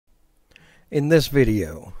In this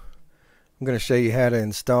video, I'm going to show you how to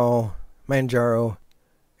install Manjaro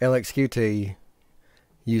Lxqt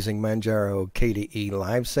using Manjaro KDE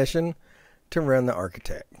Live Session to run the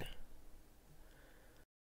Architect.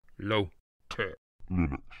 Low-tech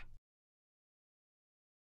Linux.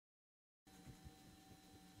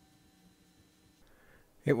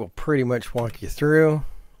 It will pretty much walk you through.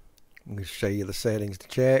 I'm going to show you the settings to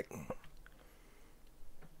check.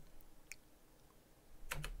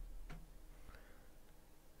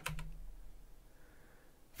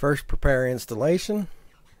 First, prepare installation.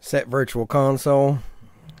 Set virtual console.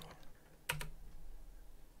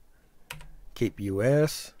 Keep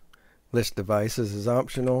US. List devices is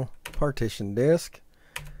optional. Partition disk.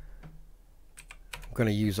 I'm going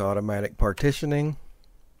to use automatic partitioning.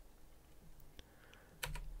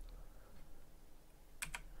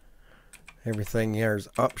 Everything here is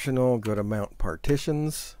optional. Go to mount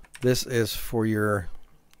partitions. This is for your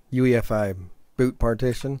UEFI boot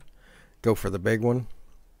partition. Go for the big one.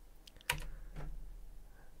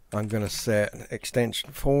 I'm going to set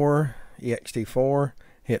extension 4, ext4,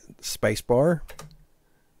 hit spacebar.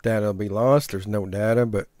 Data will be lost. There's no data,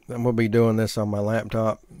 but I'm going to be doing this on my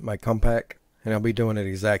laptop, my compact, and I'll be doing it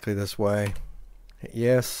exactly this way. Hit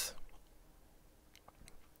yes.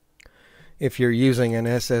 If you're using an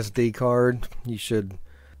SSD card, you should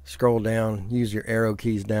scroll down, use your arrow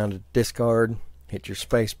keys down to discard, hit your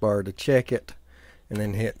spacebar to check it, and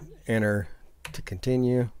then hit enter to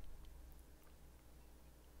continue.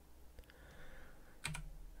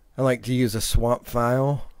 I like to use a swap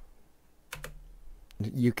file.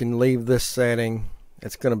 You can leave this setting.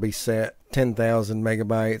 It's going to be set 10,000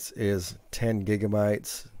 megabytes is 10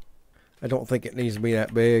 gigabytes. I don't think it needs to be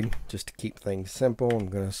that big. Just to keep things simple, I'm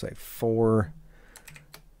going to say 4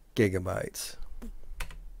 gigabytes.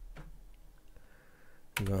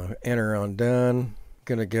 I'm going to enter on done. I'm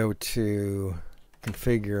going to go to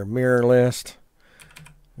configure mirror list.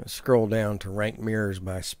 Scroll down to rank mirrors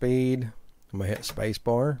by speed. I'm going to hit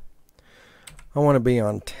spacebar. I want to be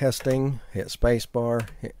on testing. Hit spacebar.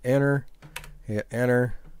 Hit enter. Hit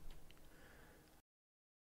enter.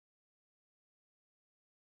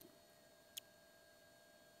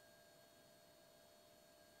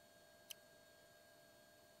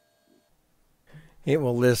 It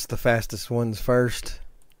will list the fastest ones first.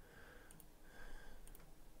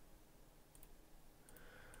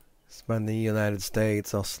 It's by the United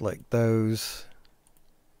States. I'll select those.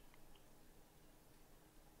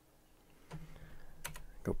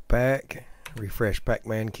 Go back, refresh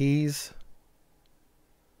Pac-Man keys.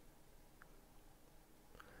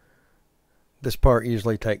 This part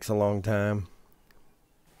usually takes a long time.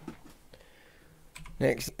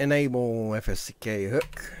 Next, enable FSCK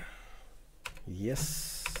hook.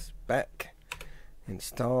 Yes, back,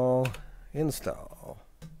 install.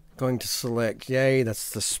 Going to select yay,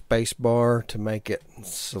 that's the space bar to make it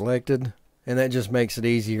selected. And that just makes it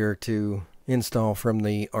easier to install from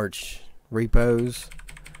the Arch repos.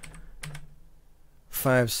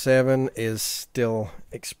 5.7 is still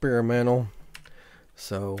experimental,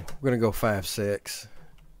 so we're going to go 5.6.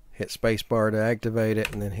 Hit spacebar to activate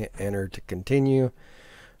it and then hit enter to continue.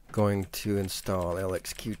 Going to install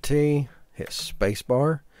Lxqt, hit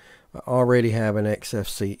spacebar. I already have an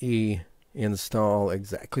XFCE install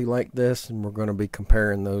exactly like this, and we're going to be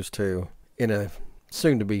comparing those two in a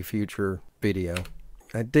soon to be future video.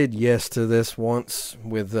 I did yes to this once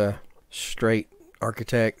with a straight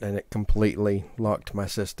Architect and it completely locked my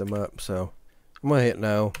system up, so I'm going to hit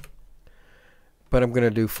no, but I'm going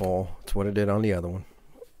to do full. That's what I did on the other one.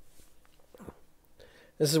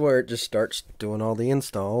 This is where it just starts doing all the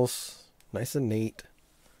installs. Nice and neat.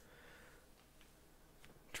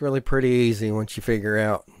 It's really pretty easy once you figure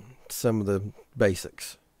out some of the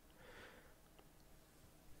basics.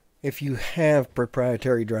 If you have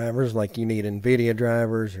proprietary drivers, like you need NVIDIA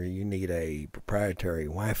drivers or you need a proprietary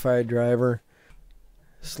Wi-Fi driver,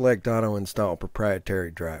 select auto install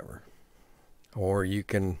proprietary driver, or you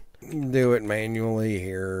can do it manually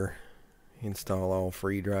here. Install all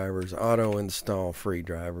free drivers, auto install free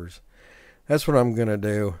drivers. That's what I'm gonna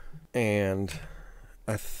do. And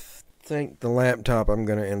I think the laptop I'm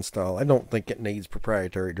gonna install, I don't think it needs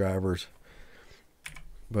proprietary drivers,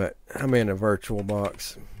 but I'm in a virtual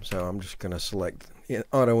box, so I'm just gonna select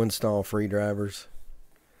auto install free drivers.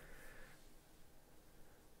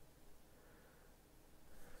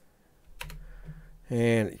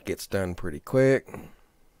 And it gets done pretty quick.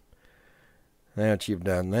 Now that you've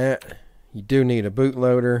done that, you do need a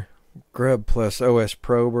bootloader. Grub plus OS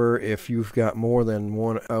Prober if you've got more than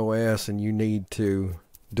one OS and you need to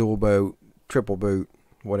dual boot, triple boot,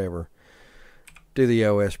 whatever. Do the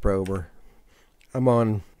OS Prober. I'm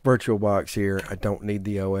on VirtualBox here, I don't need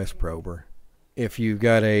the OS prober. If you've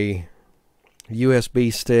got a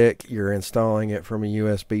USB stick, you're installing it from a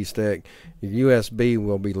USB stick, your USB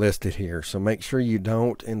will be listed here. So make sure you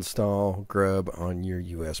don't install Grub on your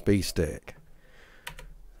USB stick.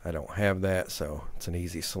 I don't have that, so it's an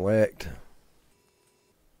easy select.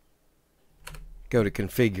 Go to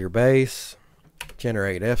Configure Base,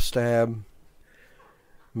 Generate FSTAB.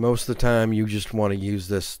 Most of the time you just want to use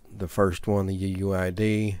the first one, the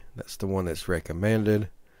UUID. That's the one that's recommended.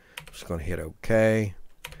 I'm just going to hit OK.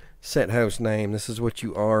 Set host name. This is what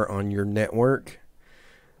you are on your network.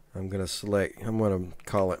 I'm going to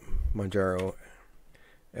call it Manjaro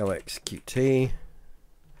Lxqt.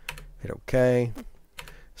 Hit OK.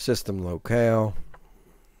 System locale.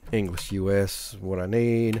 English US is what I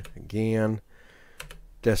need. Again.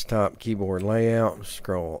 Desktop keyboard layout.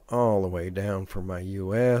 Scroll all the way down for my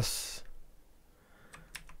US.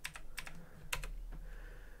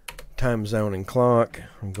 Time zone and clock.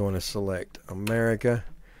 I'm going to select America.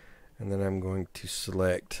 And then I'm going to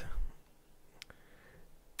select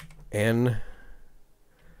N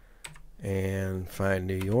and find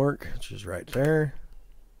New York, which is right there.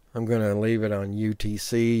 I'm going to leave it on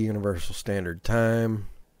UTC, Universal Standard Time.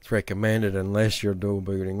 It's recommended unless you're dual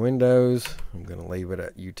booting Windows. I'm going to leave it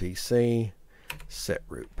at UTC. Set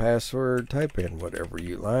root password. Type in whatever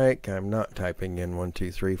you like. I'm not typing in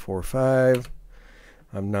 12345.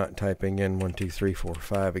 I'm not typing in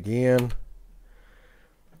 12345 again.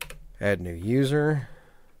 Add new user.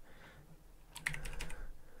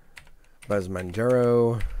 Buzz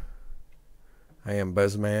Manjaro. I am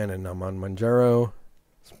Buzzman and I'm on Manjaro.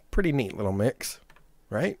 It's a pretty neat little mix,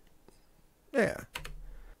 right? Yeah.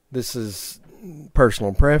 This is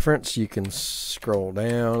personal preference. You can scroll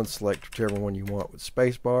down and select whichever one you want with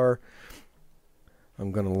spacebar.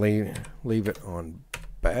 I'm going to leave it on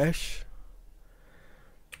Bash.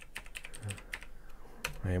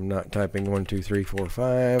 I am not typing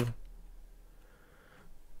 12345.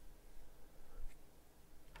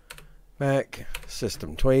 Back,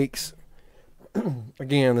 system tweaks.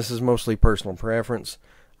 Again, this is mostly personal preference.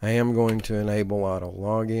 I am going to enable auto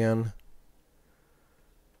login.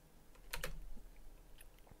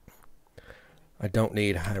 I don't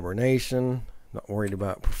need hibernation. Not worried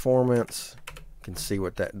about performance. You can see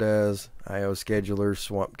what that does. IO scheduler,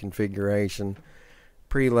 swap configuration,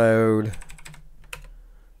 preload.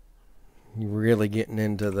 You're really getting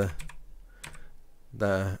into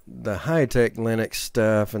the high-tech Linux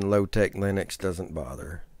stuff, and low-tech Linux doesn't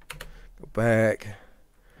bother. Go back.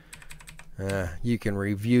 You can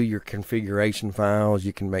review your configuration files.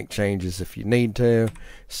 You can make changes if you need to.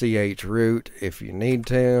 chroot if you need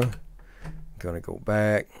to. I'm going to go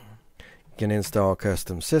back. You can install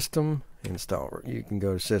custom system. You can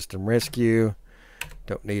go to system rescue.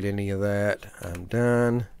 Don't need any of that. I'm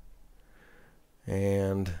done.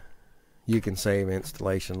 And you can save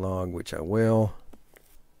installation log, which I will.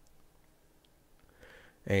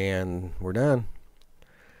 And we're done.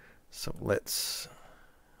 So let's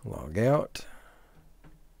log out.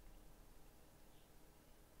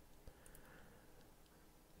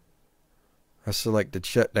 I selected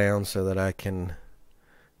shutdown so that I can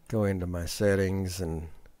go into my settings and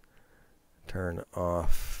turn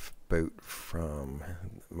off boot from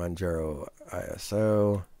Manjaro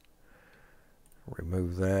ISO.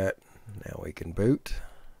 Remove that. Now we can boot.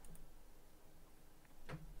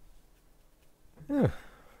 Yeah.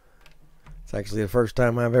 It's actually the first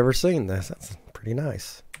time I've ever seen this. That's pretty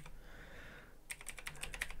nice.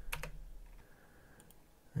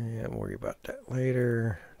 Yeah, I'll worry about that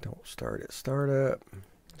later. Don't start at startup.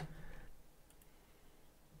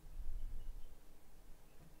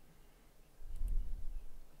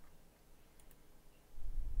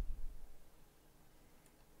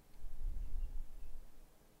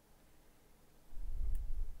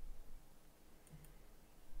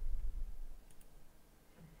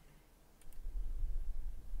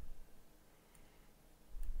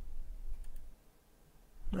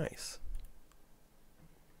 Nice.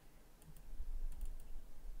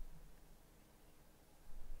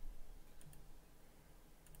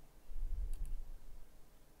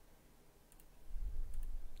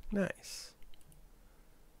 Nice.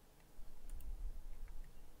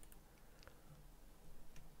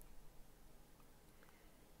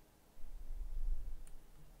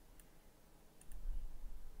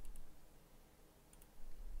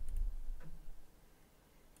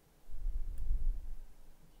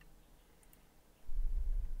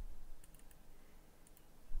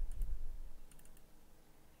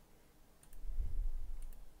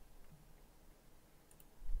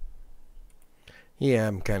 Yeah,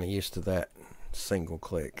 I'm kind of used to that single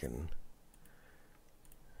click and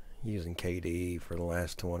using KDE for the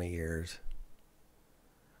last 20 years.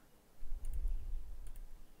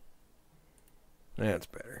 That's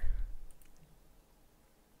better.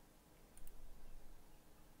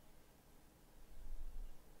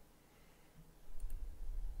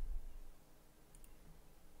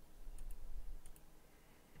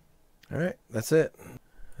 Alright, that's it.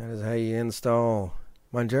 That is how you install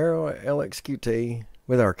Manjaro Lxqt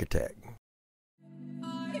with Architect.